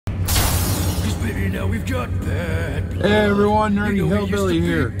baby, now we've got bad blood. Hey everyone, Nerdy You know we Hillbilly used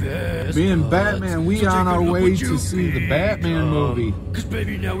to here. be best Me and buds. Batman, we So on take a our look way what to you've see the Batman become. movie. Cause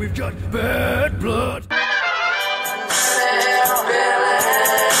baby, now we've got bad blood.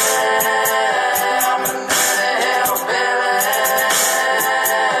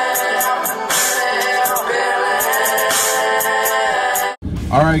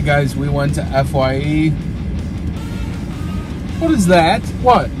 Alright guys, we went to FYE. What is that?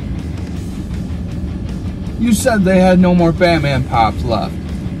 What? You said they had no more Batman pops left.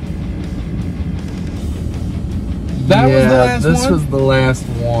 That was the last one? This was the last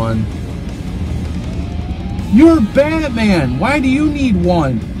one. You're Batman! Why do you need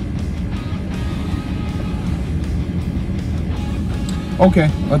one? Okay,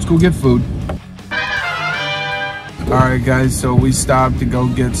 let's go get food. Alright guys, so we stopped to go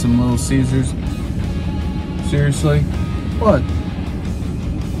get some Little Caesars. Seriously? What?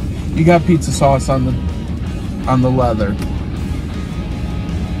 You got pizza sauce on the leather.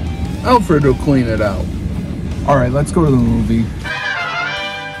 Alfred will clean it out. Alright, let's go to the movie.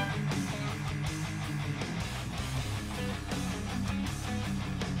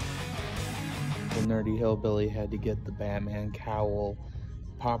 The Nerdy Hillbilly had to get the Batman cowl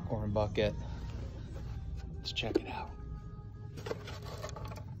popcorn bucket. Let's check it out.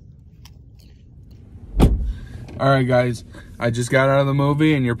 Alright guys, I just got out of the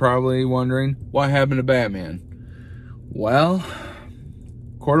movie and you're probably wondering what happened to Batman. Well,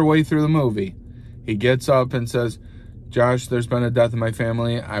 quarter way through the movie, he gets up and says, "Josh, there's been a death in my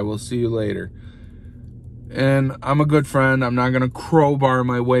family. I will see you later." And I'm a good friend. I'm not going to crowbar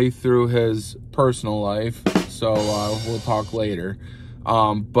my way through his personal life, so we'll talk later.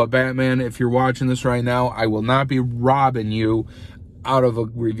 But Batman, if you're watching this right now, I will not be robbing you out of a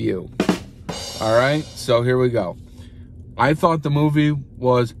review. Alright, so here we go. I thought the movie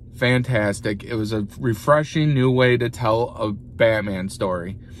was fantastic. It was a refreshing new way to tell a Batman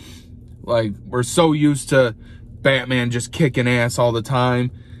story. Like, we're so used to Batman just kicking ass all the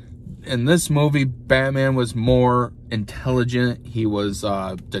time. In this movie, Batman was more intelligent. He was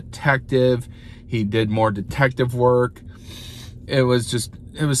a detective. He did more detective work. It was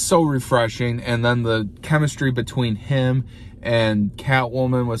so refreshing. And then the chemistry between him and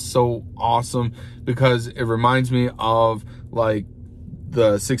Catwoman was so awesome because it reminds me of like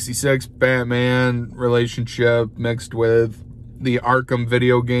the 66 Batman relationship mixed with the Arkham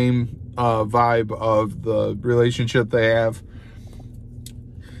video game vibe of the relationship they have.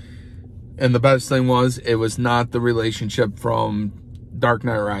 And the best thing was, it was not the relationship from Dark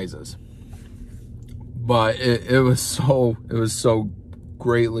Knight Rises. But it was so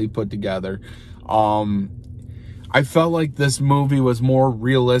greatly put together. I felt like this movie was more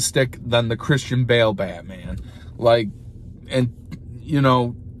realistic than the Christian Bale Batman. Like, and you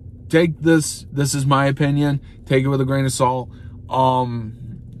know, take this is my opinion, take it with a grain of salt.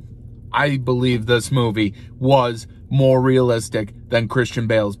 I believe this movie was more realistic than Christian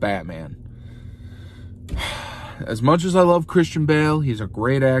Bale's Batman. As much as I love Christian Bale, he's a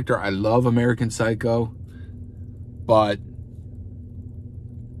great actor. I love American Psycho. But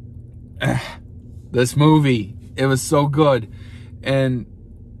this movie, it was so good. And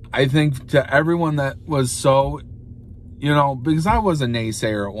I think to everyone that was so, you know, because I was a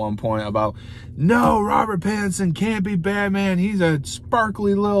naysayer at one point about, no, Robert Pattinson can't be Batman. He's a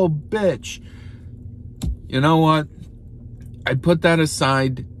sparkly little bitch. You know what? I put that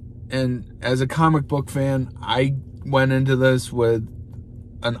aside. And as a comic book fan, I went into this with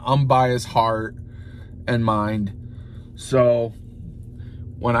an unbiased heart and mind. So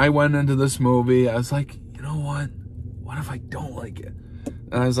when I went into this movie, I was like, you know what? What if I don't like it?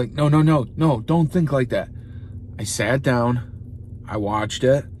 And I was like, no, don't think like that. I sat down, I watched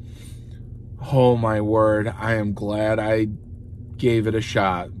it. Oh my word, I am glad I gave it a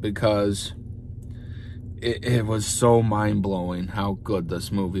shot because it was so mind-blowing how good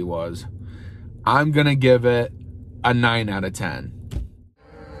this movie was. I'm gonna give it a 9 out of 10.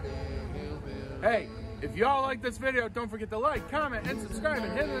 Hey, if y'all like this video, don't forget to like, comment, and subscribe,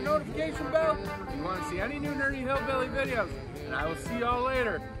 and hit the notification bell if you want to see any new Nerdy Hillbilly videos. And I will see y'all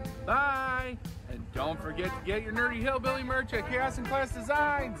later. Bye! And don't forget to get your Nerdy Hillbilly merch at Chaos and Class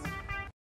Designs.